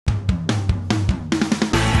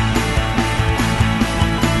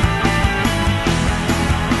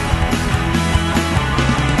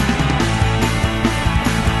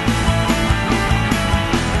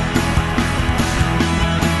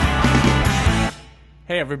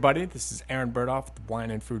Hey everybody, this is Aaron Burdoff with the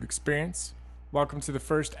Wine and Food Experience. Welcome to the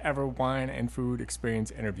first ever Wine and Food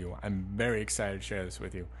Experience interview. I'm very excited to share this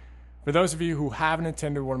with you. For those of you who haven't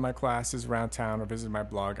attended one of my classes around town or visited my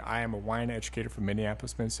blog, I am a wine educator from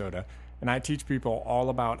Minneapolis, Minnesota, and I teach people all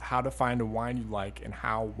about how to find a wine you like and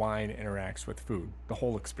how wine interacts with food, the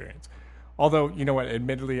whole experience. Although, you know what,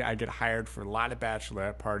 admittedly, I get hired for a lot of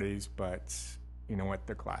bachelorette parties, but you know what,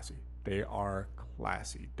 they're classy. They are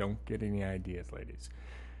classy. Don't get any ideas, ladies.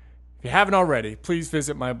 If you haven't already, please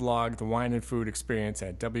visit my blog, The Wine and Food Experience,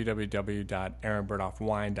 at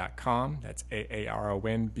www.aaronburdoffwine.com. That's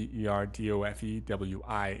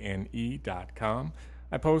AARONBERDOFEWINE.com.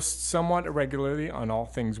 I post somewhat irregularly on all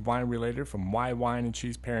things wine-related, from why wine and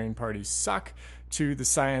cheese pairing parties suck to the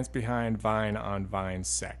science behind vine-on-vine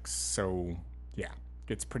sex. So, yeah, it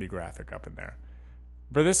gets pretty graphic up in there.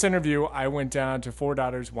 For this interview, I went down to Four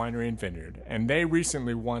Daughters Winery and Vineyard, and they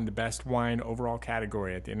recently won the Best Wine overall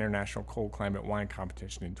category at the International Cold Climate Wine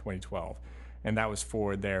Competition in 2012, and that was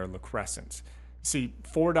for their La Crescent. See,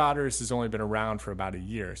 Four Daughters has only been around for about a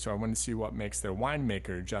year, so I wanted to see what makes their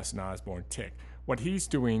winemaker, Justin Osborne, tick. What he's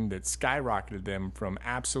doing that skyrocketed them from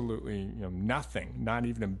absolutely nothing, not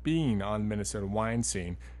even a bean on the Minnesota wine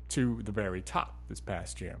scene, to the very top this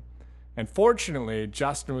past year. And fortunately,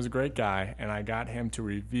 Justin was a great guy, and I got him to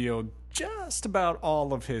reveal just about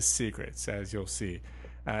all of his secrets, as you'll see.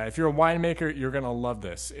 If you're a winemaker, you're going to love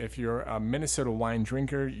this. If you're a Minnesota wine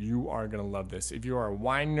drinker, you are going to love this. If you are a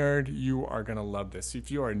wine nerd, you are going to love this.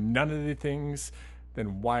 If you are none of the things,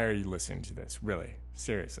 then why are you listening to this? Really,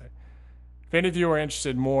 seriously. If any of you are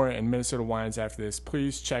interested more in Minnesota wines after this,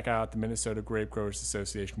 please check out the Minnesota Grape Growers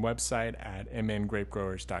Association website at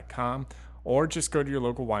mngrapegrowers.com. Or just go to your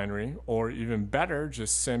local winery, or even better,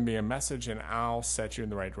 just send me a message and I'll set you in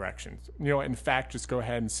the right direction. In fact, just go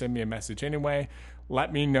ahead and send me a message anyway.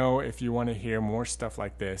 Let me know if you want to hear more stuff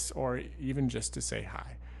like this, or even just to say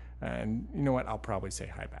hi. And you know what? I'll probably say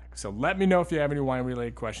hi back. So let me know if you have any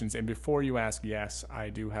wine-related questions. And before you ask, yes, I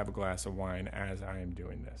do have a glass of wine as I am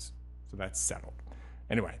doing this. So that's settled.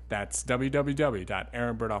 Anyway, that's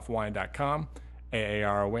www.aaronburdoffwine.com.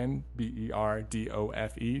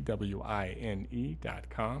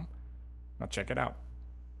 AARONBERDOFEWINE.com. Now check it out.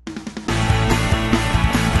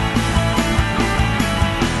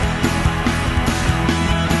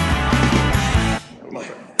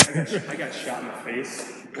 I got shot in the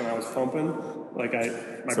face when I was pumping.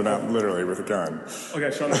 So not literally with a gun. I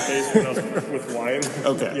got shot in the face when I was with wine.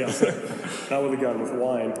 Okay. Yeah, not with a gun, with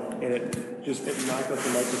wine, and it knocked out the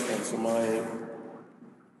microphone. So my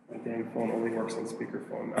dang phone only works on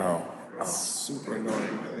speakerphone now. It's super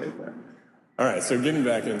annoying. I hate that. All right, so getting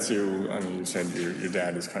back into, you said your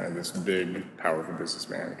dad is kind of this big, powerful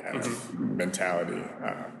businessman kind of mentality,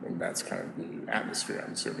 and that's kind of the atmosphere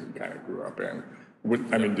I'm assuming you kind of grew up in.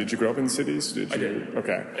 Did you grow up in cities? I did.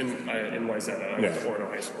 Okay. In Wayzata. I went to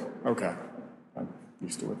Orono High School. Okay. I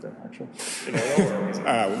used to live there, actually. In Orono or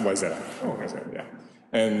Wayzata? Wayzata. Oh, Wayzata, yeah.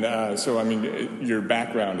 And your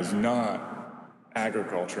background is not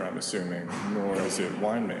agriculture, I'm assuming, nor is it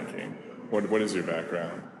winemaking. What is your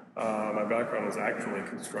background? My background is actually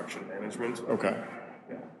construction management. Okay.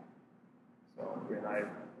 Yeah. So,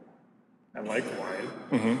 I like wine.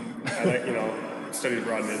 Mm-hmm. I like, studied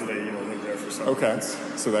abroad in Italy, lived there for some months.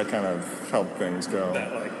 So that kind of helped things go.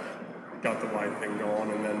 That, got the wine thing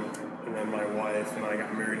going, and then my wife and I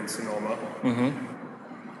got married in Sonoma. Mm-hmm.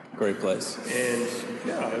 Great place. And,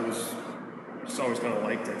 yeah, it was, just always kind of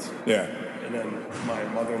liked it. Yeah. And then my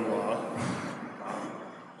mother-in-law,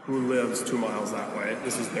 who lives 2 miles that way,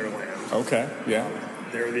 this is their land. Okay, yeah.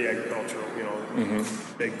 They're the agricultural,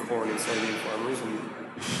 big corn and soybean farmers, and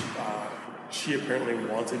she apparently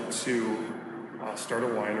wanted to start a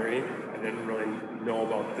winery. I didn't really know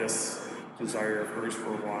about this desire of hers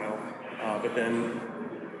for a while, but then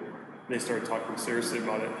they started talking seriously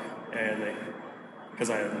about it, and because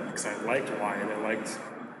I liked wine,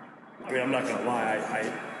 I'm not gonna lie,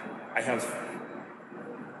 I have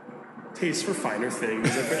taste for finer things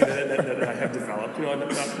that I have developed.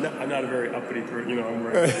 I'm not a very uppity person. I'm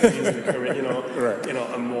more right.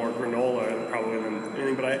 I'm more granola probably than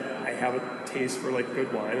anything. But I have a taste for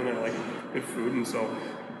good wine, and I like good food. And so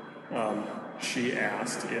she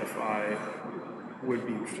asked if I would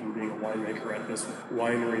be interested in being a winemaker at this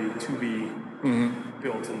winery to be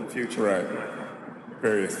built in the future. Right.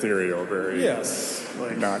 Very ethereal, very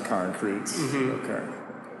not concrete. Mm-hmm. Okay.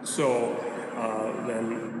 So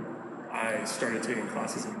then I started taking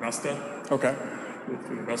classes at Vesta. Okay.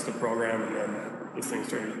 Through the Vesta program, and then this thing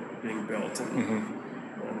started being built, and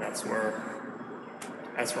that's where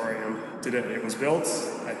I am today. It was built.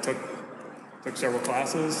 I took several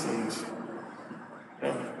classes, and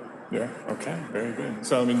Yeah. Yeah. Okay. Very good.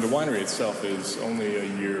 So, I mean, the winery itself is only a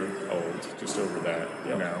year old, just over that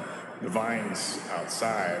now. The vines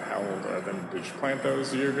outside, how old are them? Did you plant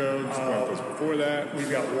those a year ago? Did you plant those before that? We've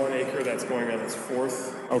got 1 acre that's going on its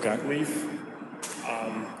 4th leaf.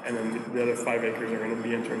 And then the other 5 acres are going to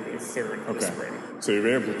be entering their 3rd this spring. So you're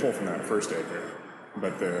able to pull from that first acre.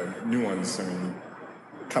 But the new ones, I mean,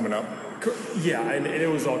 coming up. Yeah, and it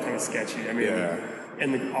was all kind of sketchy. I mean,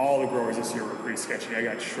 and all the growers this year were pretty sketchy. I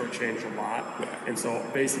got shortchanged a lot. Yeah. And so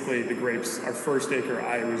basically the grapes, our first acre,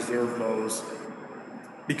 I reserved those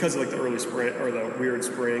because of like the early spring or the weird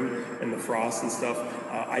spring and the frost and stuff.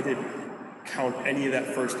 I didn't count any of that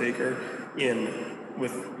first acre in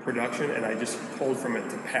with production, and I just pulled from it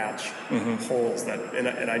to patch holes that,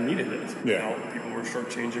 and I needed it. Yeah. You know, people were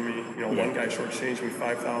shortchanging me. You know, one guy shortchanged me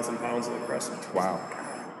 5,000 pounds of the crescent. Wow.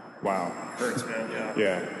 Hurts, man. Yeah.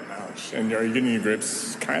 Yeah. Ouch. And are you getting your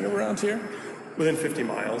grapes kind of around here? Within 50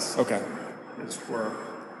 miles. Okay. It's where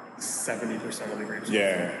 70% of the grapes.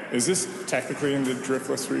 Yeah. Is this technically in the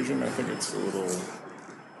driftless region? I think it's a little.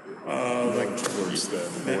 Like towards the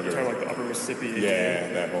border. Kind of like the upper Mississippi. Yeah,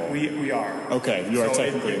 that whole. We are. Okay, you are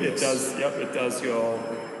technically. It does. Yep, it does go.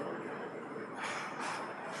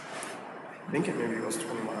 I think it maybe goes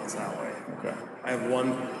 20 miles that way. Okay. I have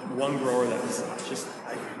one grower that is just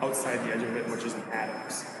outside the edge of it, which is in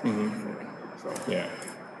Adams. So. Yeah.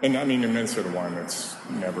 And I mean, in Minnesota wine, that's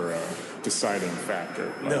never a deciding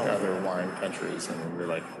factor like other wine countries. I mean, we're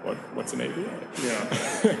like, what's an ABA?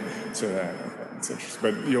 Yeah. So that, that's interesting.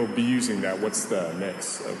 But you'll be using that. What's the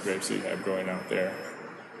mix of grapes you have growing out there?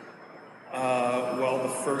 Well, the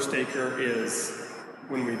first acre is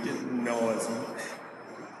when we didn't know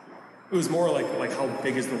it was more like how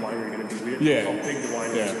big is the winery going to be? We didn't know how big the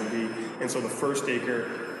winery was going to be. And so the first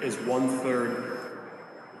acre is 1/3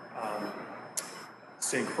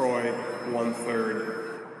 St. Croix,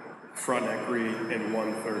 1/3 Frontenac Brie, and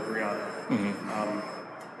 1/3 Brianna.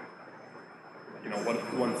 You know,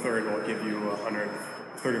 1/3 will give you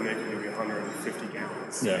 30 will give you 150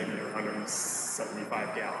 gallons, maybe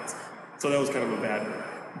 175 gallons. So that was kind of a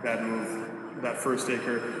bad move. That first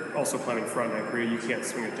acre, also planting Frontenac Brie, you can't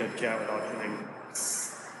swing a dead cat without hitting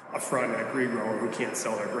a Frontenac Brie grower who can't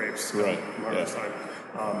sell their grapes. Right. Harvest time.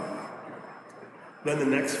 Then the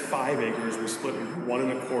next 5 acres we split into 1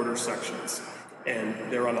 1/4 sections, and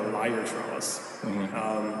they're on a lyre trellis.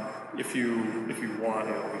 If you want,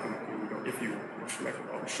 you know, we can go, if you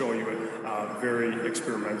I'll show you it. Very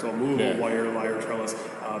experimental, movable wire lyre trellis.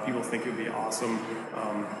 People think it would be awesome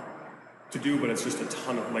to do, but it's just a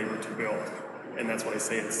ton of labor to build, and that's why I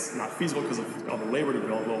say it's not feasible because of all the labor to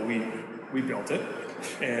build. Well, we built it,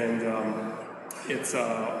 and it's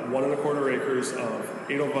 1 1/4 acres of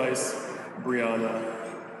Edelweiss, Brianna,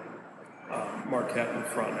 Marquette, and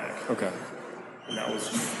Frontenac. Okay. And that was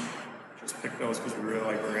just pick those because we really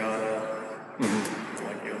like Brianna.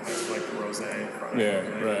 Like Edelweiss, like the Rosé. Frontenac,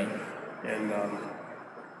 right. And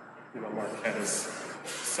you know, Marquette is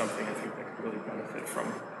something I think that could really benefit from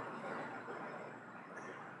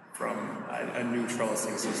a new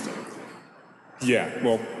trellising system. Yeah,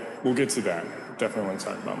 well, we'll get to that. Definitely want to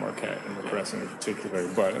talk about Marquette and the dressing in particular.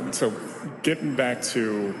 But so getting back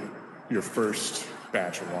to your first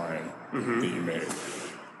batch of wine that you made,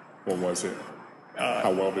 what was it?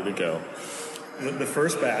 How well did it go? The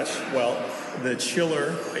first batch, well, the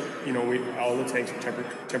chiller, you know, all the tanks are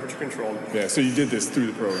temperature controlled. Yeah, so you did this through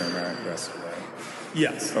the program, right? Vesta, right?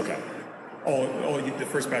 Yes. Okay. The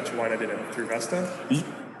first batch of wine I did it through Vesta?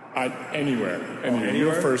 Anywhere.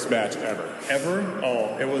 Your first batch ever. Ever?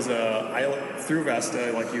 Oh, it was through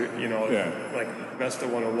Vesta, like you know, like Vesta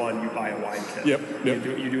 101, you buy a wine kit. Yep.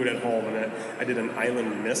 You do it at home, and I did an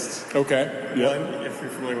Island Mist. Okay. One, if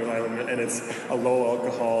you're familiar with Island Mist, and it's a low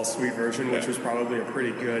alcohol sweet version, which was probably a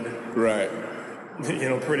pretty good. Right. You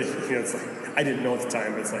know, it's like, I didn't know at the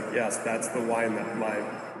time, but it's like, yes, that's the wine that my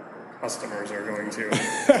customers are going to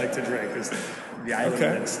like to drink, is the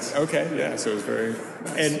Island Mist. Okay, yeah, so it was very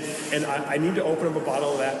nice. And I need to open up a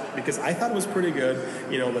bottle of that because I thought it was pretty good,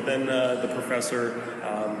 you know, but then the professor,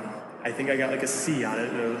 I think I got like a C on it,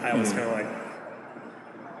 and I was kind of like,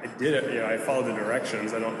 I did it, you know, I followed the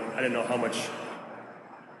directions. I didn't know how much,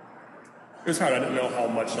 it was hard, I didn't know how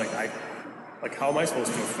much, how am I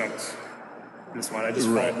supposed to affect this wine? I just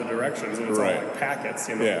followed the directions, and it's all like packets,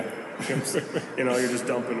 you know. Yeah. You know, you're just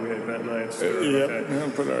dumping it that night. So,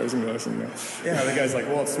 put ours in glass in there. Yeah, the guy's like,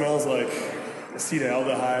 well, it smells like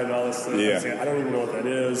acetaldehyde and all this stuff. Yeah. I don't even know what that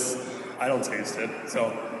is. I don't taste it.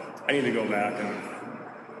 So I need to go back and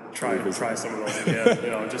try some of those again, you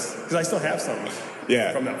know, just because I still have some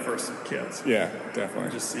from that first kit. Yeah,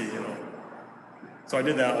 definitely. Just see, you know. So I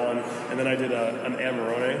did that one, and then I did an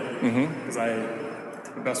Amarone, because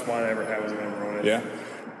the best wine I ever had was an Amarone. Yeah.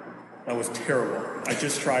 That was terrible. I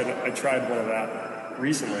tried one of that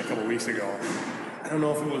recently, a couple weeks ago. I don't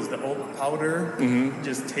know if it was the oak powder. It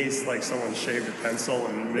just tastes like someone shaved a pencil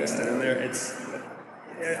and mixed it in there.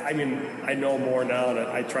 I mean, I know more now that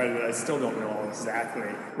I tried it. I still don't know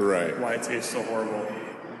exactly why it tastes so horrible.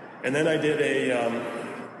 And then I did a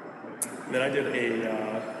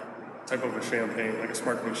type of a champagne, like a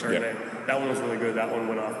sparkling Chardonnay. Yeah. That one was really good. That one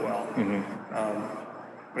went off well.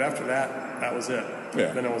 But after that, that was it.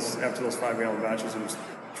 Yeah. Then it was after those 5-gallon batches. I just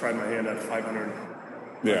tried my hand at 500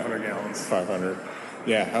 gallons. 500.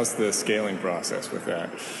 Yeah. How's the scaling process with that?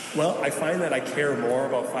 Well, I find that I care more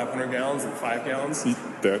about 500 gallons than 5 gallons.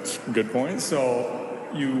 That's a good point. So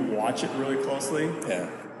you watch it really closely. Yeah.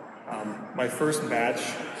 My first batch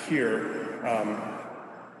here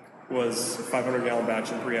was a 500-gallon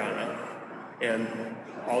batch in Brianna, and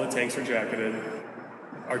all the tanks are jacketed.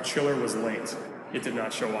 Our chiller was late. It did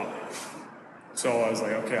not show up. So I was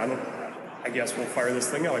like, okay, I guess we'll fire this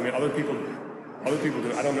thing up. I mean, other people do.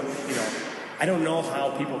 I don't know, I don't know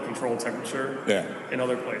how people control temperature in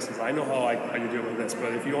other places. I know how you do it with this,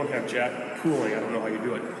 but if you don't have jack cooling, I don't know how you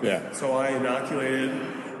do it. Yeah. So I inoculated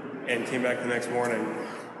and came back the next morning,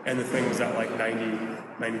 and the thing was at like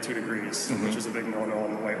 92 degrees, which is a big no-no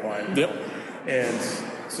on the white wine. Yep. And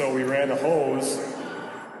so we ran a hose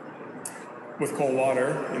with cold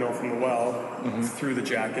water, from the well through the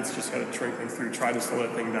jackets, just had it trickling through, tried to slow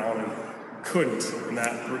that thing down, and couldn't. And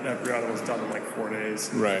that Brianna was done in like 4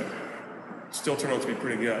 days. Right. Still turned out to be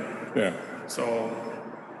pretty good. Yeah. So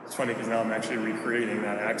it's funny because now I'm actually recreating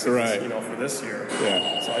that accent, for this year.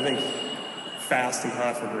 Yeah. So I think fast and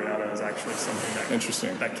hot for Brianna is actually something that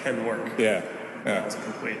interesting that can work. Yeah. Yeah. It's a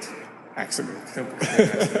complete accident.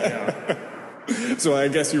 Yeah. So I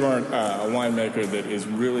guess you aren't a winemaker that is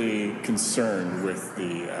really concerned with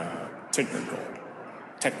the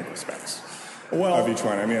technical specs of each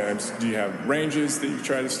wine. I mean, do you have ranges that you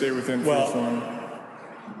try to stay within for each wine?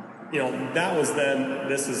 That was then.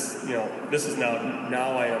 This is now.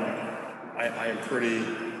 Now I am pretty.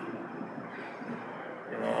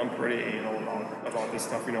 I'm pretty anal about this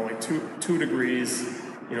stuff. Like two degrees.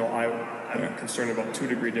 I'm concerned about 2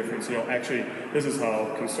 degree difference. Actually, this is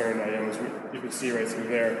how concerned I am. As you can see right through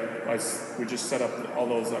there, we just set up all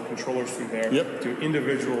those controllers through there to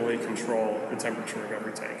individually control the temperature of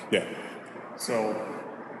every tank. Yeah. So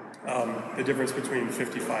the difference between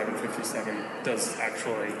 55 and 57 does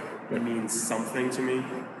actually mean something to me.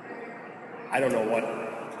 I don't know what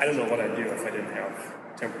I'd do if I didn't have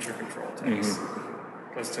temperature control tanks.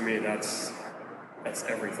 Because to me, that's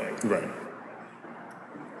everything. Right.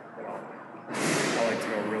 I like to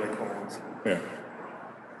go really cold. Yeah.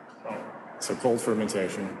 So cold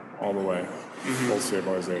fermentation all the way. Cold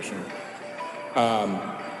stabilization.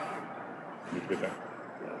 You did that.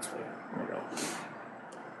 That's right. There we go.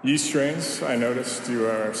 Yeast strains, I noticed you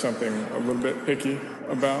are something a little bit picky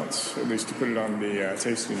about, at least to put it on the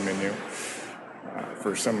tasting menu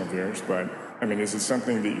for some of yours. But, I mean, is it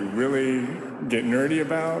something that you really get nerdy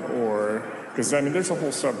about? Or, because, I mean, there's a whole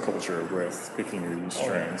subculture with picking your yeast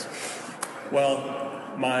strains. Well,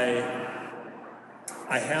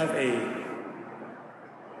 I have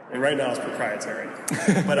and right now it's proprietary,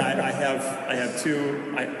 but I have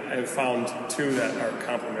two. I have found two that are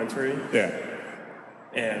complementary. Yeah.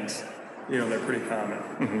 And they're pretty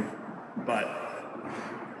common. But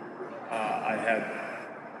I had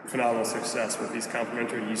phenomenal success with these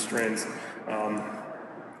complementary yeast strains, and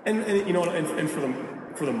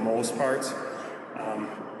for the most part.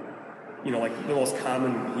 Like the most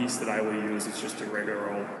common yeast that I will use is just a regular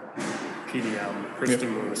old PDM,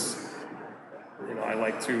 Christamus. I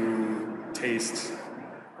like to taste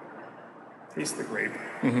the grape.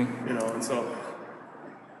 And so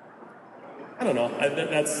I don't know.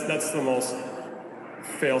 That's the most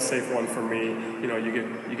fail-safe one for me.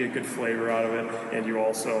 You get good flavor out of it, and you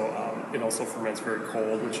also it also ferments very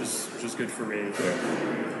cold, which is good for me.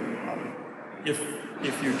 If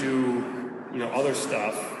you do. Other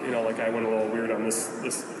stuff, like I went a little weird on this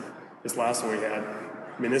last one we had.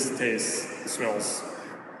 I mean, this smells.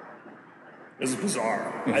 This is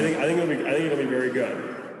bizarre. I think it'll be very good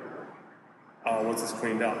once it's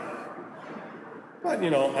cleaned up. But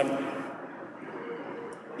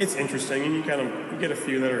it's interesting, and you get a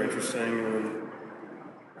few that are interesting, and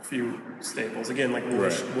a few staples. Again, like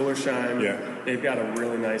Willersheim, they've got a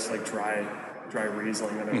really nice dry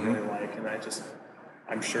Riesling that I really like, and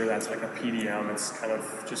I'm sure that's like a PDM. It's kind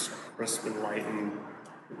of just crisp and light and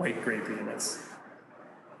white grapey, and that's.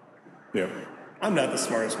 Yeah. I'm not the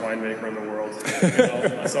smartest winemaker in the world,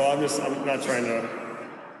 so I'm not trying to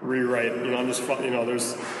rewrite. I'm just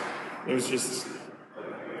there's just,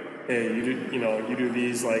 hey, you do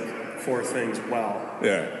these like 4 things well.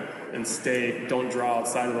 Yeah. And don't draw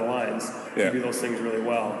outside of the lines. Yeah. You do those things really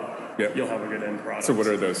well. Yep. You'll have a good end product. So what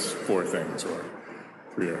are those 4 things, or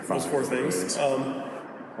 3 or 5? Those 4 things.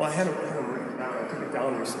 Well, I had them written down. I took it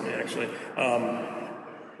down recently, actually.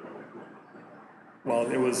 Well,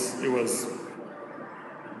 it was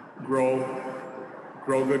grow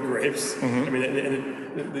good grapes. I mean,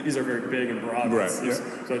 and these are very big and broad. Right.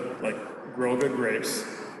 So like grow good grapes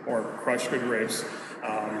or crush good grapes.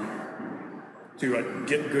 To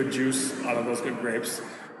get good juice out of those good grapes.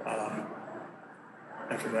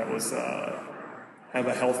 After that was have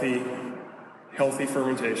a healthy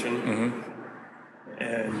fermentation,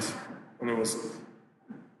 and it was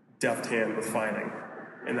deft hand refining,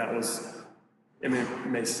 and that was. I mean, it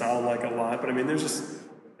may sound like a lot, but I mean, there's just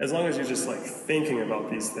as long as you're just like thinking about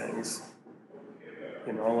these things,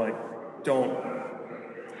 like don't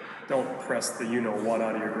press the what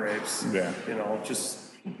out of your grapes. Yeah.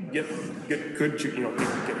 Just get good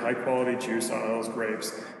get high quality juice out of those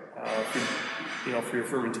grapes. For your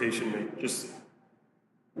fermentation, just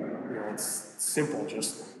it's simple.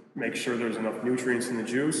 Just make sure there's enough nutrients in the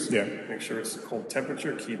juice. Yeah. Make sure it's cold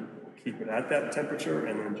temperature. Keep it at that temperature,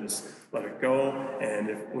 and then just let it go. And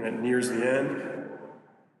when it nears the end,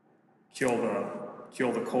 kill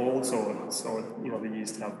the cold, so the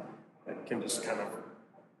yeast can just kind of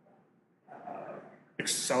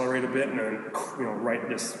accelerate a bit, and then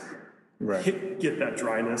get that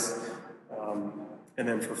dryness. And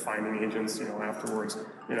then for finding agents, afterwards,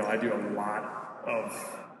 I do a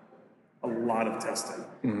lot of testing,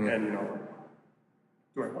 and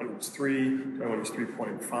do I want to use 3? Do I want to use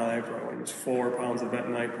 3.5? Do I want to use 4 pounds of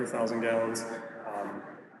bentonite per 1,000 gallons?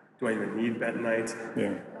 Do I even need bentonite?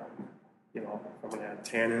 Yeah. I'm going to add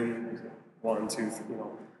tannin, 1, 2, 3,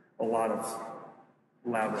 a lot of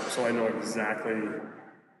lab work, so I know exactly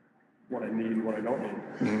what I need and what I don't need.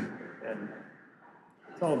 And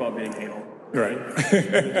it's all about being anal. Right.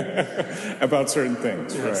 About certain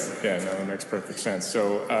things. Yes. Right. Yeah, no, that makes perfect sense.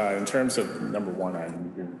 So in terms of number 1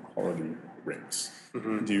 on your quality grapes,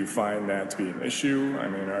 do you find that to be an issue? I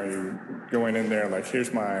mean, are you going in there like,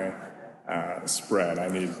 here's my spread. I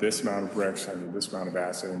need this amount of bricks, I need this amount of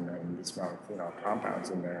acid, and this amount of compounds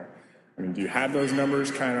in there. I mean, do you have those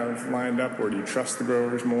numbers kind of lined up, or do you trust the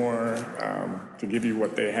growers more to give you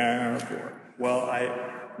what they have? Or? Well,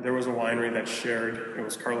 there was a winery that shared, it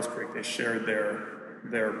was Carlos Creek, they shared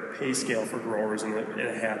their pay scale for growers, and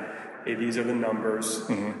it had, hey, these are the numbers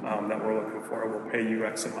that we're looking for. We'll pay you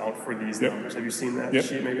X amount for these numbers. Have you seen that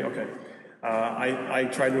sheet maybe? Okay. I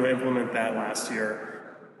tried to implement that last year.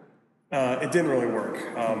 It didn't really work.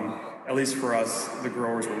 At least for us, the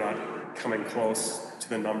growers were not coming close to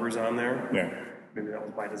the numbers on there. Yeah. Maybe that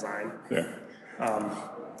was by design. Yeah.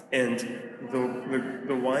 And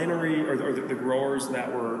the winery or the growers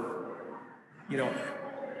that were,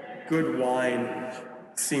 good wine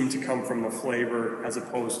seemed to come from the flavor as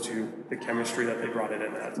opposed to the chemistry that they brought it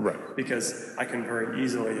in at. Right. Because I can very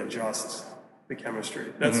easily adjust the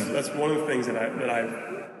chemistry. That's one of the things that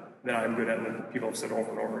I'm good at, and people have said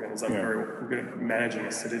over and over again, is I'm very good at managing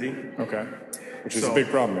acidity. Okay. Which is a big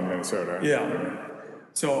problem in Minnesota. Yeah.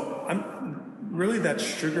 So I'm really that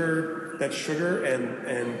sugar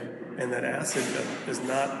and that acid is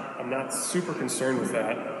not. I'm not super concerned with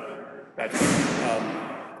that.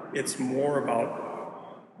 It's more about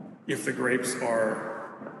if the grapes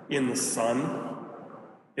are in the sun.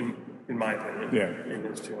 In my opinion. Yeah. In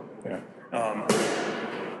his too. Yeah.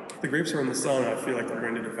 The grapes are in the sun, I feel like they're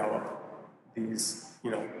going to develop these,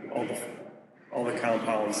 all the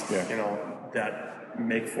compounds, that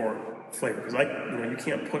make for flavor. Because you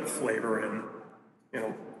can't put flavor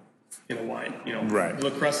in a wine. Right.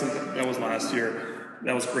 The Crescent that was last year,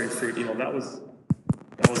 that was grapefruit. That was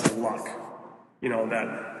luck.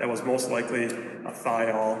 That was most likely a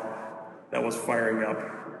thiol that was firing up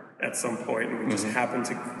at some point, and we just happened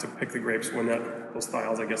to pick the grapes when those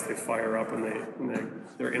thiols, I guess, they fire up and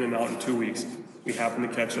they're in and out in 2 weeks. We happened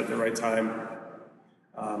to catch it at the right time.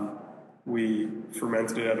 We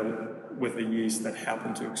fermented it with a yeast that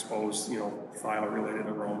happened to expose, thiol-related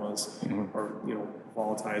aromas or,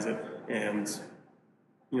 volatilize it. And,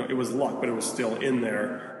 it was luck, but it was still in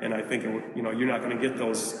there. And I think, you're not going to get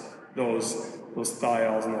those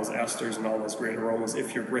thiols and those esters and all those great aromas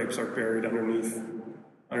if your grapes are buried underneath,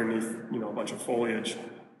 a bunch of foliage.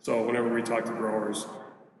 So whenever we talk to growers,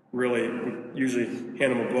 really, we usually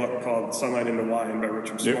hand them a book called Sunlight into Wine by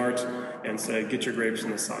Richard Smart and say, get your grapes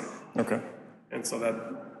in the sun. Okay. And so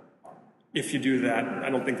if you do that, I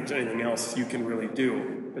don't think there's anything else you can really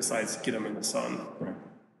do besides get them in the sun. Right.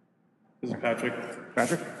 This is Patrick.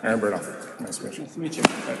 Patrick? Aaron Burnoff. Nice to meet you. Nice to meet you.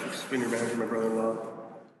 Patrick's Vineyard manager, my brother-in-law.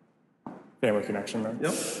 Family connection, man.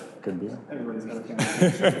 Yep. Good deal. Everybody's got a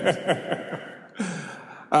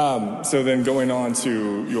family. So then going on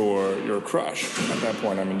to your crush at that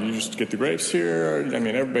point, I mean, you just get the grapes here. I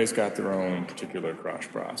mean, everybody's got their own particular crush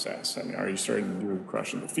process. I mean, are you starting to do the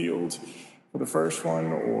crush in the field for the first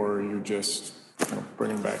one, or are you just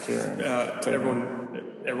bring them back here? And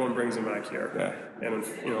everyone brings them back here. Yeah. And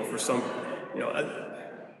for some,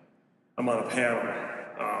 I'm on a panel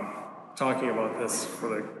talking about this for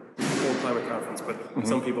the World Climate Conference, but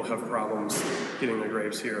some people have problems getting the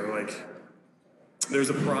grapes here. Like, there's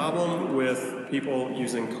a problem with people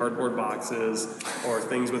using cardboard boxes or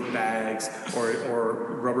things with bags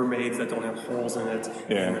or Rubbermaids that don't have holes in it,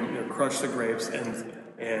 and then, crush the grapes and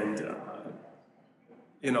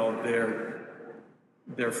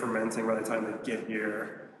they're fermenting by the time they get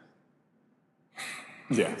here.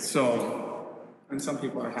 Yeah. So, and some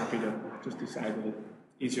people are happy to just decide that it's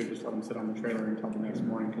easier to just let them sit on the trailer until the next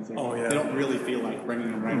morning because they don't really feel like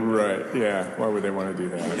bringing them right away. Right. Yeah. Why would they want to do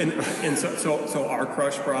that? And so our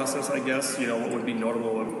crush process, I guess, what would be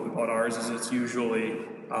notable about ours is it's usually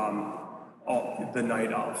the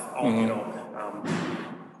night of.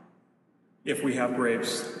 If we have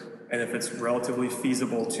grapes, and if it's relatively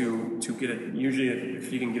feasible to get it, usually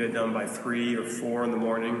if you can get it done by 3 or 4 in the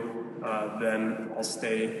morning, then I'll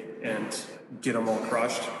stay and get them all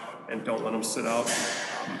crushed and don't let them sit out.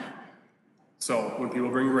 So when people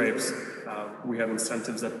bring grapes, we have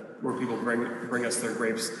incentives where people bring us their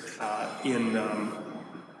grapes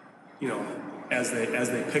as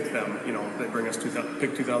they pick them. They bring us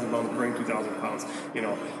pick 2,000 pounds, bring 2,000 pounds.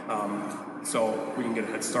 So we can get a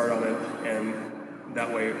head start on it, and that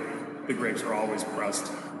way the grapes are always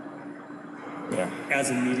pressed as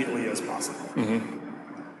immediately as possible. Mm-hmm.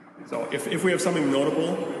 So if we have something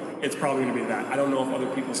notable, it's probably going to be that. I don't know if other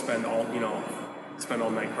people spend all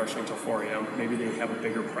night crushing until 4 a.m. Maybe they have a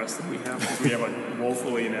bigger press than we have because we have a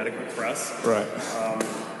woefully inadequate press. Right.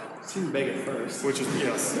 Seemed big at first. Which is,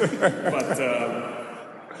 yes. But,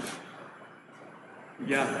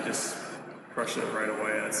 just crushing it right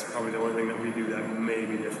away. That's probably the only thing that we do that may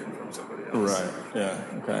be different from somebody else. Right, yeah,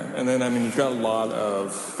 okay. And then, I mean, you've got a lot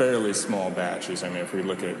of fairly small batches. I mean, if we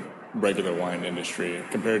look at regular wine industry,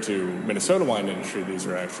 compared to Minnesota wine industry, these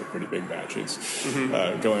are actually pretty big batches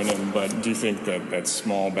going in. But do you think that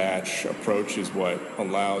small batch approach is what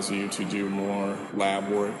allows you to do more lab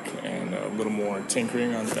work and a little more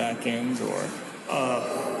tinkering on the back end, or?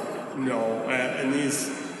 No, and these,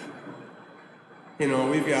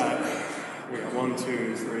 we've got 1,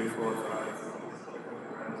 2, 3, 4, 5.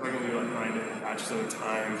 So I can do like 9 different batches at a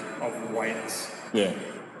time of whites. Yeah.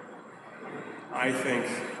 I think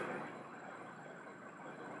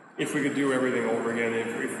if we could do everything over again,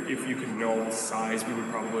 if you could know the size we would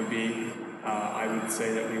probably be, I would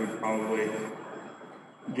say that we would probably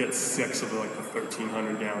get 6 of like the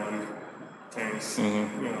 1,300-gallon tanks.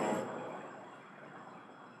 Mm-hmm.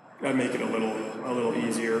 That'd make it a little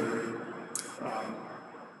easier.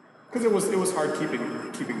 Because it was hard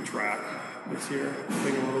keeping track this year, I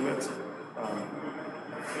think a little bit.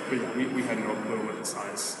 But yeah, we had no clue what the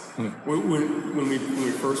size. When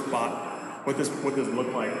we first bought what this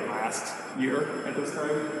looked like last year at this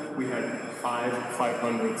time, we had 5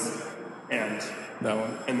 500s and that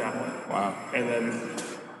one and that one. Wow. And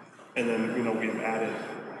then we have added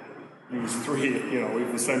these 3.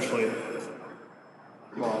 We've essentially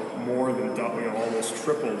more than double, almost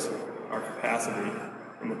tripled our capacity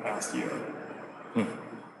in the past year.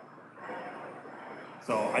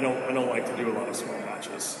 So I don't like to do a lot of small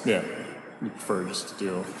batches. Yeah. You prefer just to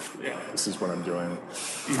do, this is what I'm doing,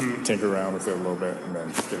 tinker around with it a little bit, and then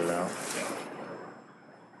get it out.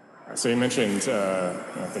 Yeah. So you mentioned,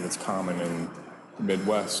 I think it's common in the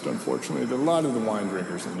Midwest, unfortunately, that a lot of the wine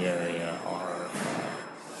drinkers in the area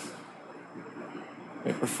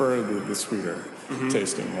they prefer the sweeter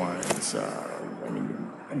tasting wines. I mean,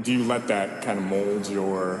 do you let that kind of mold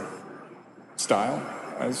your style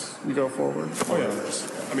as you go forward? Oh,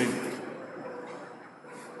 yeah. I mean,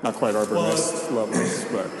 not quite Arbornist levels,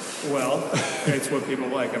 but... Well, it's what people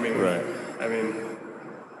like. I mean, right. I mean,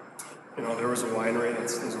 there's a winery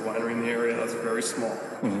in the area that's very small,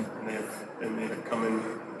 and they've come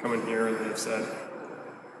in here and they've said,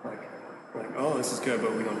 like, oh, this is good,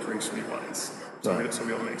 but we don't drink sweet wines, so we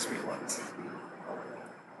don't make sweet wines.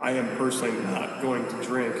 I am personally not going to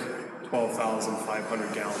drink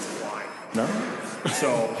 12,500 gallons of wine. No.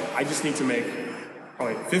 So I just need to make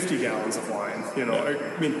probably 50 gallons of wine.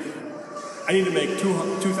 I mean, I need to make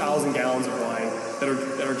 2,000 gallons of wine that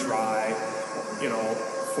are dry,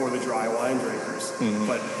 for the dry wine drinkers.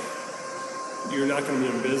 But you're not going to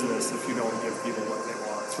be in business if you don't give people what they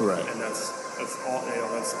want. Right. And that's all.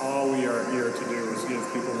 That's all we are here to do is give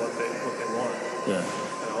people what they want. Yeah.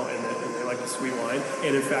 And they like the sweet wine.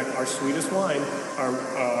 And in fact, our sweetest wine,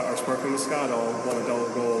 our sparkling Moscato, won a double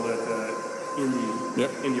gold at the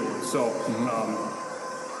Indy Awards. So,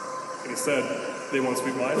 like I said, they want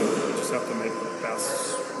sweet wine. We just have to make the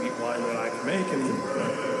best sweet wine that I can make. And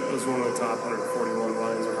it was one of the top 141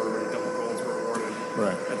 wines or however many double golds were awarded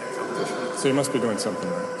at that competition. So you must be doing something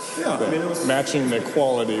right. Yeah, I mean, it was matching the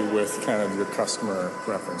quality with kind of your customer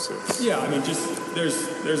preferences. Yeah, I mean, just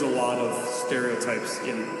there's a lot of stereotypes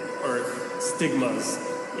or stigmas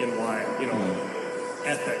in wine.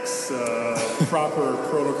 Ethics, proper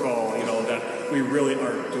protocol. That we really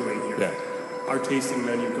aren't doing here. Yeah. Our tasting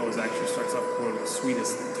menu starts off with one of the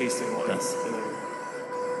sweetest tasting wines, and then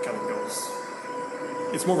kind of goes.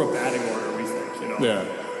 It's more of a batting order, we think. Yeah.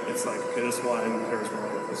 It's like, okay, this wine pairs well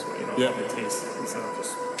with this one. How they taste it instead of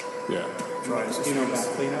just try it. Bat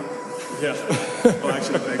cleanup. Yeah. Well,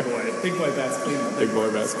 actually, Big Boy Bat's cleanup. Big Boy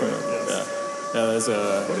Bat's cleanup. Yes. Yeah. There's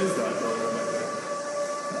a. What is that?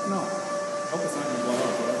 No. I hope it's not going to blow up.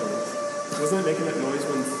 Whatever it is. Wasn't it making that noise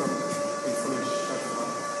when somebody shut it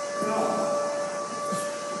off? No.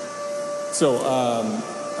 So,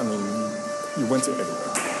 I mean, you went to Italy.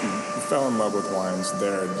 You fell in love with wines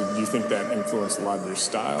there. Did you think that influenced a lot of your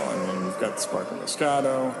style? I mean, you've got the sparkling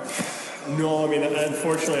Moscato. No, I mean,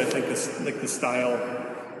 unfortunately, I think the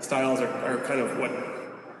styles are kind of what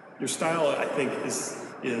your style. I think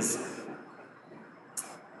is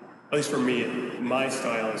at least for me, my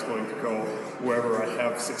style is going to go wherever I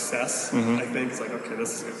have success. I think it's like, okay,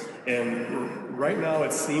 this is good. And right now,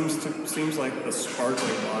 it seems like the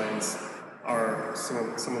sparkling wines are some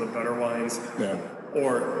of the better wines. Yeah.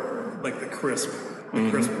 Or like the crisp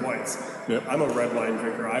whites. Yep. I'm a red wine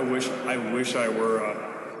drinker. I wish I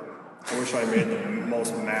made the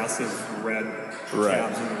most massive red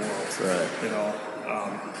cabs in the world. Right.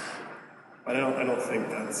 But I don't think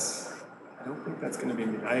that's going to be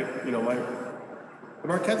me. The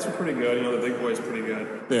Marquettes are pretty good. The Big Boy's pretty good.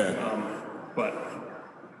 Yeah. But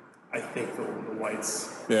I think the whites.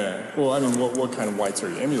 Yeah. Well, I mean, what kind of whites are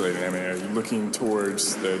you emulating? I mean, are you looking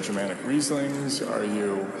towards the Germanic Rieslings? Are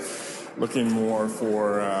you looking more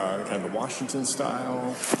for kind of the Washington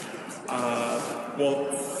style?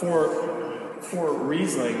 Well, for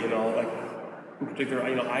Riesling, like in particular,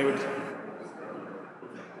 I would.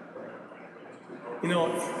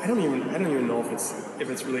 I don't even know if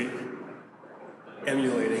it's really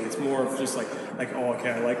emulating. It's more of just like oh,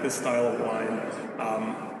 okay, I like this style of wine.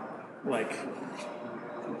 Like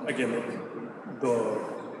again, the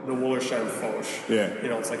Wollersheim Foch. Yeah.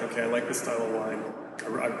 It's like, okay, I like this style of wine.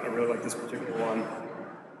 I really like this particular one.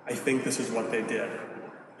 I think this is what they did,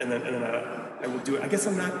 and then I will do it. I guess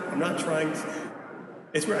I'm not trying to.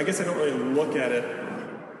 It's where I guess I don't really look at it.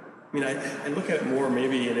 I mean, I look at it more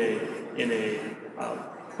maybe in a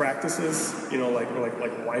practices, like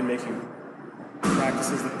winemaking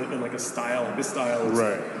practices than like a style. This style is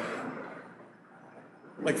right.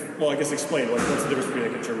 I guess explain. What's the difference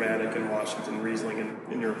between a Germanic and Washington Riesling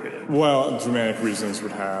in your opinion? Well, Germanic Rieslings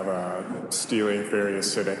would have steely, very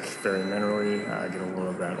acidic, very minerally. Get a little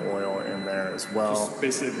of that oil in there as well. Just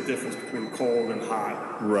basically the difference between cold and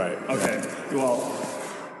hot. Right. Okay. Yeah. Well,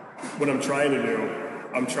 what I'm trying to do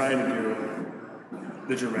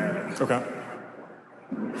the Germanic. Okay.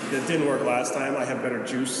 That didn't work last time. I had better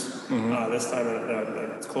juice this time.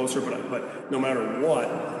 It's closer, but no matter what,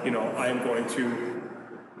 I am going to.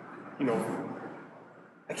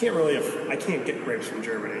 I can't get grapes from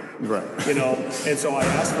Germany. Right. And so I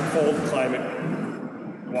asked for cold climate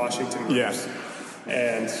Washington grapes. Yeah.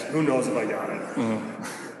 And who knows if I got it.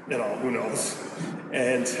 Who knows.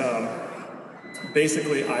 And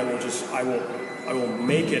basically I will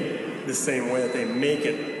make it the same way that they make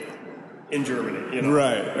it in Germany.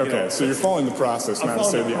 Right. Okay. So you're following the process, not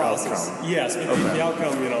necessarily the outcome. Yes. The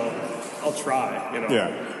outcome, I'll try, Yeah.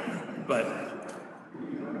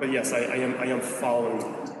 But yes, I am following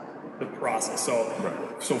the process. So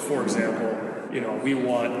for example, we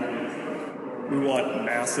want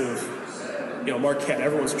massive, Marquette.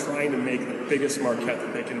 Everyone's trying to make the biggest Marquette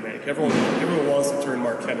that they can make. Everyone wants to turn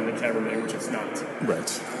Marquette into Cabernet, which it's not. Right.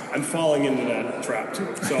 I'm falling into that trap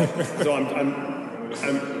too. So I'm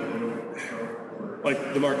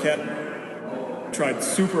like the Marquette tried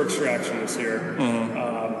super extraction this year.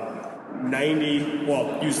 90,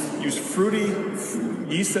 use fruity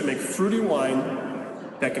yeast that make fruity wine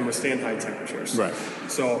that can withstand high temperatures. Right.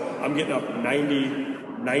 So I'm getting up 90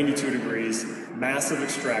 92 degrees, massive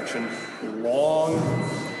extraction, long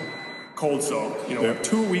cold soak,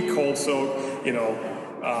 2-week cold soak,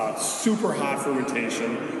 super hot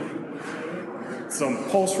fermentation, some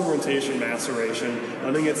post-fermentation maceration,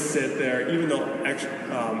 letting it sit there, even though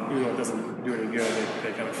it doesn't do any good,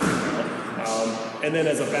 they kind of freeze out. And then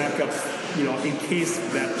as a backup, in case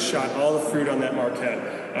that shot all the fruit on that Marquette,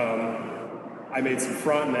 I made some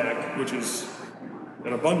Frontenac, which is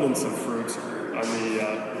an abundance of fruit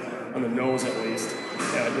on the nose at least,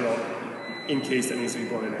 in case that needs to be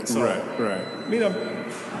blended in. So, right. I mean, I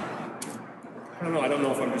don't know. I don't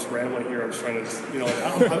know if I'm just rambling here. I'm just trying to,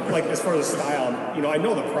 like as far as style, I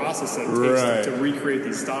know the process that it takes to recreate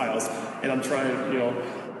these styles, and I'm trying,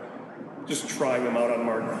 just trying them out on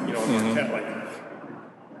Marquette. Like, I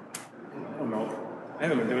don't know. I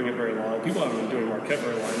haven't been doing it very long. People haven't been doing Marquette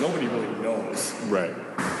very long. Nobody really knows. Right.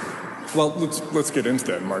 Well, let's get into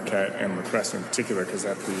that Marquette and La Cresse in particular, because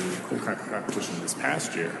at the Cool Cracker competition this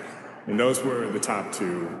past year, and those were the top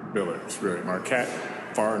two billers, really. Marquette,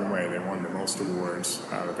 far and away, they won the most awards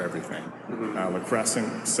out of everything. La Cresse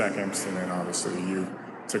second, and then obviously you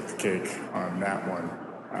took the cake on that one.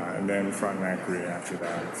 And then Frontenac after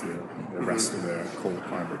that, the rest of the cold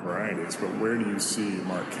climate varieties. But where do you see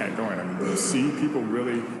Marquette going? I mean, do you see people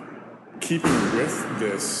really keeping with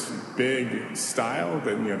this big style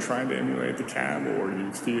that, trying to emulate the cab, or do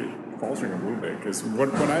you see it faltering a little bit? Because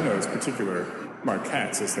what I noticed, particular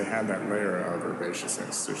Marquettes, is they have that layer of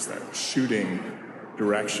herbaceousness. There's that shooting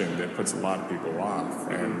direction that puts a lot of people off.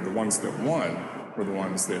 And the ones that won were the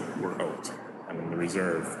ones that were oaked. I mean, the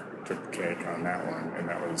reserve took the cake on that one, and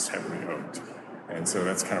that was heavily oaked. And so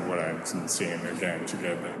that's kind of what I'm seeing again to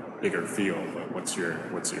get a bigger feel. But what's your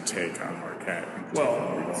take on Marquette?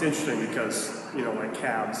 Well, it's interesting because like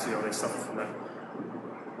cabs, they suffer from that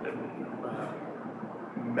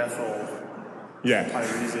methyl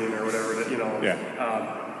pyrazine or whatever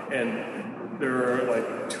and there are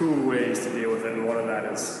like two ways to deal with it, and one of that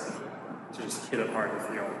is to just hit it hard in the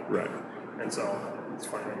field. Right. And so it's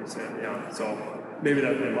funny that you say it. So maybe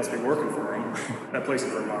that it must be working for them. That place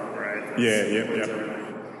is Vermont, right?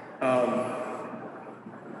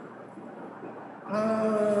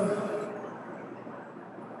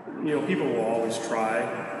 People will always try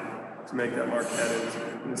to make that Marquette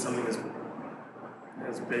into something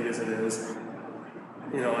as big as it is.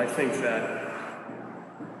 I think that,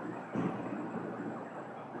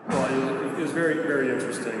 it was very, very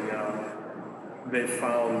interesting. They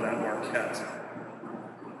found that Marquette,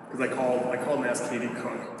 because I called and asked Katie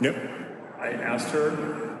Cook. Yep. I asked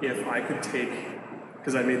her if I could take,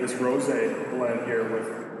 because I made this rosé blend here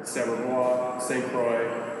with Saint-Benoît, St. Croix,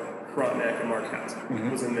 Frontenac, and Marquette.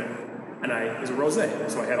 It was in there. And it was a rosé,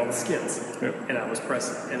 so I had all the skins. Yep. And I was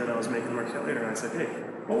pressing, and then I was making Marquette later, and I said, hey,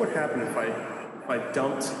 what would happen if I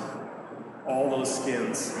dumped all those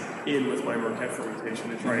skins in with my Marquette fermentation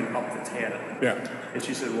to try and up the tannin? Yeah. And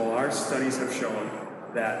she said, well, our studies have shown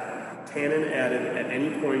that tannin added at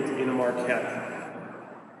any point in a Marquette,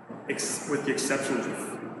 with the exception of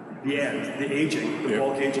the end, the aging, the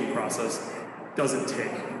bulk aging process, doesn't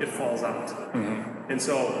take. It falls out. And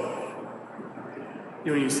so,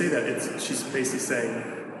 when you say that, she's basically saying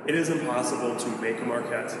it is impossible to make a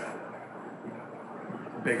Marquette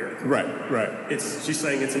bigger. Right. She's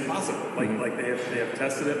saying it's impossible. Like they have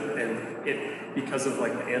tested it, and because of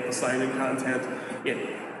like the anthocyanin content,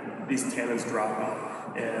 these tannins drop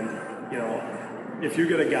out. And if you're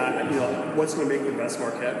gonna what's gonna make the best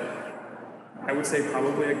Marquette? I would say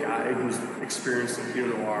probably a guy who's experienced in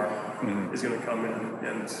Pinot Noir is gonna come in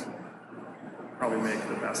and probably make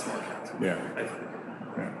the best Marquette. Yeah. I think.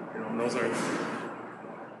 Those are.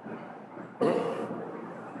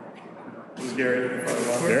 This is Gary.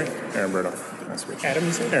 Gary? Aaron Berto. Nice to meet you. Adam,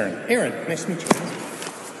 you said? Aaron, nice to meet you.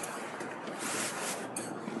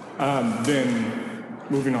 Then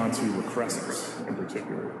moving on to La Cresse in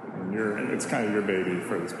particular. And it's kind of your baby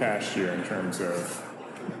for this past year in terms of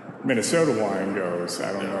Minnesota wine goes.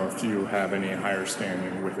 I don't know if you have any higher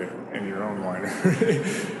standing with it in your own winery.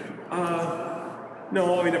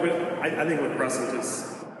 No, but I think La Cresse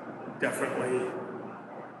is definitely,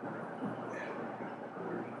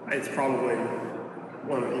 it's probably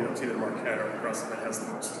one of it's either Marquette or La Cresse that has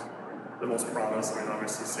the most promise.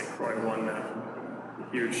 Obviously St. Croix won that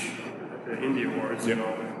huge Indy Awards,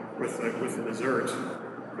 with the dessert,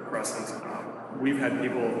 the Crescent. We've had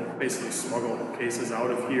people basically smuggle cases out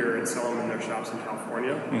of here and sell them in their shops in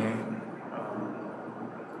California.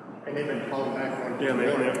 And they've been calling back one. Yeah,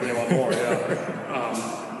 they want more.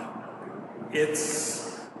 It's,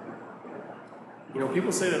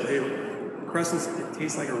 people say that, hey, Crescents, it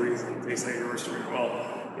tastes like a Riesling, it tastes like a Riesling. Well,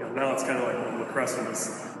 You know, now it's kind of like when La Crescent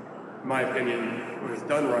is, in my opinion, when it's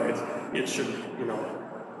done right, it should, you know,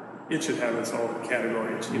 it should have its own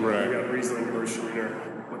category. You know, Right. You got Riesling,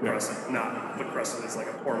 Gewürztraminer, La Crescent. Not La Crescent is like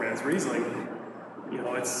a poor man's Riesling. You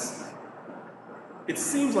know, it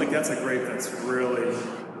seems like that's a grape that's really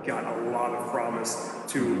got a lot of promise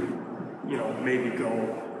to, you know, maybe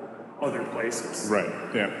go other places. Right.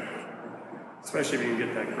 Yeah. Especially if you can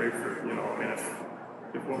get that grapefruit, you know, I mean,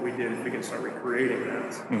 if what we did, if we can start recreating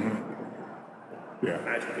that, Yeah.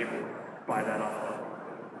 imagine people buy that off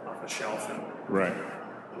a shelf in Right.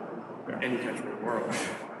 any country in the world.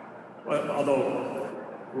 Well, although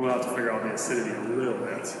we'll have to figure out the acidity a little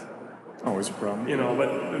bit, Always a problem. you know, but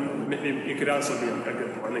it could also be a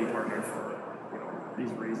good blending partner for, you know,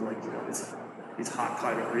 these Rieslings, you know, these hot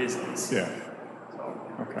climate Rieslings. Yeah. So,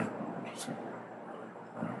 Okay. Interesting.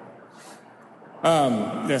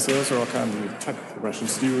 Yeah, so those are all kinds of technical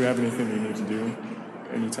questions. Do you have anything you need to do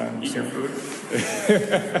anytime? eat your food.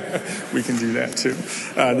 We can do that too.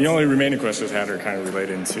 The only remaining questions I had are kind of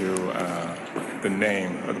related to the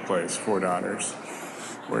name of the place, Four Daughters.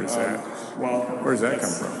 Where does that? Well, Where does that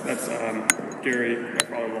come from? That's Gary, my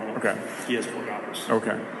father-in-law. Okay. He has 4 daughters.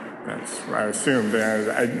 Okay. That's what I assumed.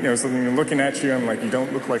 You know, something looking at you, I'm like, you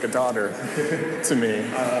don't look like a daughter to me.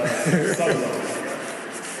 Son-in-law.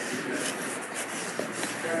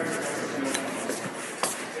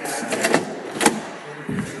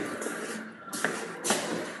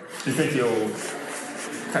 Do you think you'll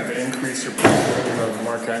kind of increase your portfolio of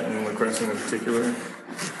Marquette and La Crescent in particular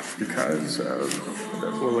because of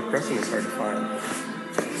Well, La Crescent is hard to find.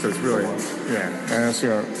 so it's really, yeah, and so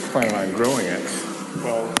you're planning on growing it.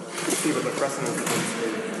 Well, see, but La Crescent is the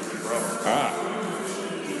biggest to grow.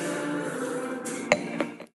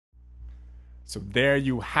 So there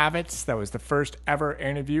you have it. That was the first ever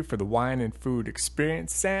interview for the Wine and Food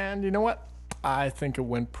Experience. And you know what? I think it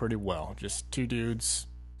went pretty well. Just two dudes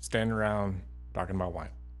standing around talking about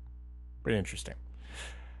wine. Pretty interesting.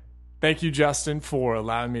 Thank you, Justin, for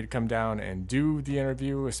allowing me to come down and do the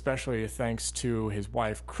interview, especially thanks to his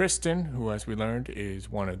wife, Kristen, who, as we learned, is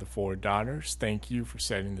one of the 4 daughters. Thank you for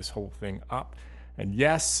setting this whole thing up. And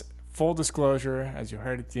yes, full disclosure, as you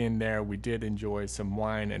heard at the end there, we did enjoy some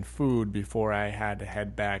wine and food before I had to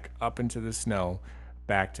head back up into the snow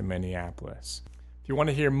back to Minneapolis. If you want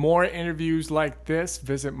to hear more interviews like this,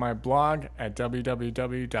 visit my blog at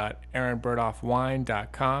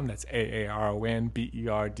www.aaronberdhoffwine.com. That's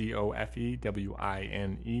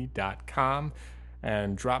AARONBERDOFEWINE.com.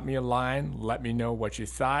 And drop me a line. Let me know what you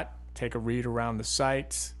thought. Take a read around the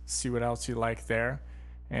site. See what else you like there.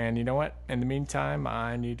 And you know what? In the meantime,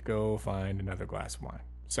 I need to go find another glass of wine.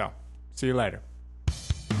 So, see you later.